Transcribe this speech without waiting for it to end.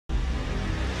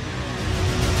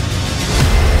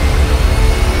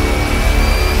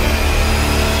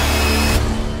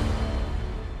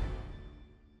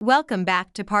Welcome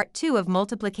back to part 2 of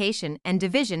multiplication and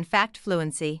division fact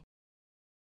fluency.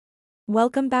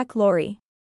 Welcome back, Lori.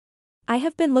 I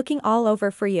have been looking all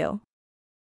over for you.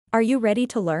 Are you ready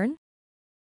to learn?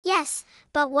 Yes,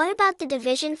 but what about the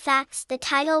division facts the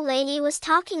title lady was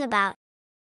talking about?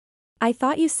 I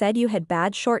thought you said you had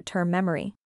bad short-term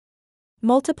memory.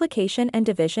 Multiplication and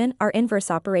division are inverse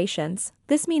operations.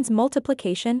 This means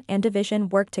multiplication and division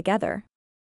work together.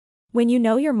 When you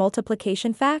know your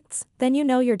multiplication facts, then you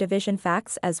know your division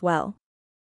facts as well.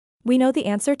 We know the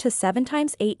answer to 7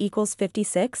 times 8 equals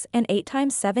 56 and 8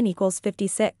 times 7 equals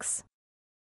 56.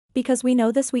 Because we know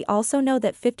this, we also know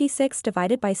that 56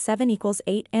 divided by 7 equals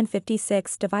 8 and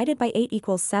 56 divided by 8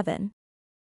 equals 7.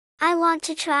 I want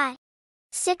to try.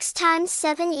 6 times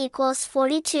 7 equals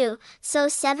 42, so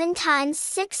 7 times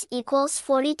 6 equals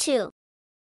 42.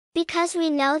 Because we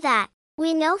know that.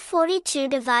 We know 42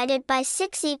 divided by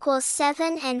 6 equals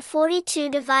 7 and 42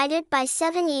 divided by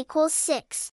 7 equals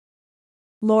 6.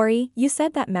 Lori, you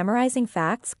said that memorizing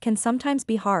facts can sometimes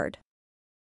be hard.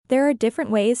 There are different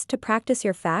ways to practice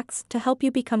your facts to help you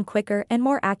become quicker and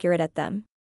more accurate at them.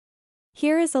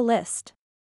 Here is a list.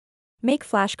 Make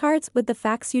flashcards with the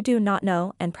facts you do not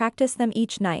know and practice them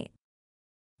each night.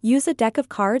 Use a deck of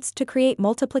cards to create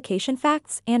multiplication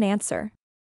facts and answer.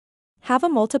 Have a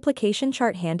multiplication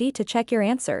chart handy to check your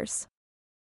answers.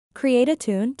 Create a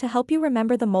tune to help you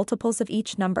remember the multiples of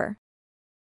each number.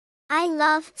 I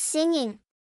love singing.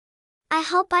 I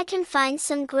hope I can find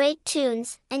some great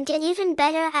tunes and get even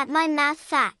better at my math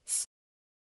facts.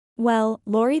 Well,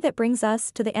 Lori, that brings us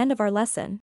to the end of our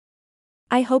lesson.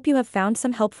 I hope you have found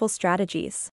some helpful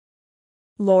strategies.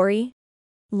 Lori,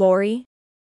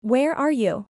 where are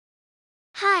you?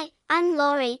 Hi, I'm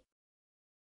Lori.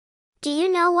 Do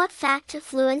you know what fact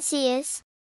fluency is?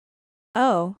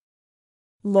 Oh.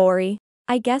 Lori,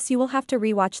 I guess you will have to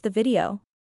rewatch the video.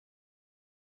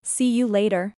 See you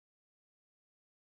later.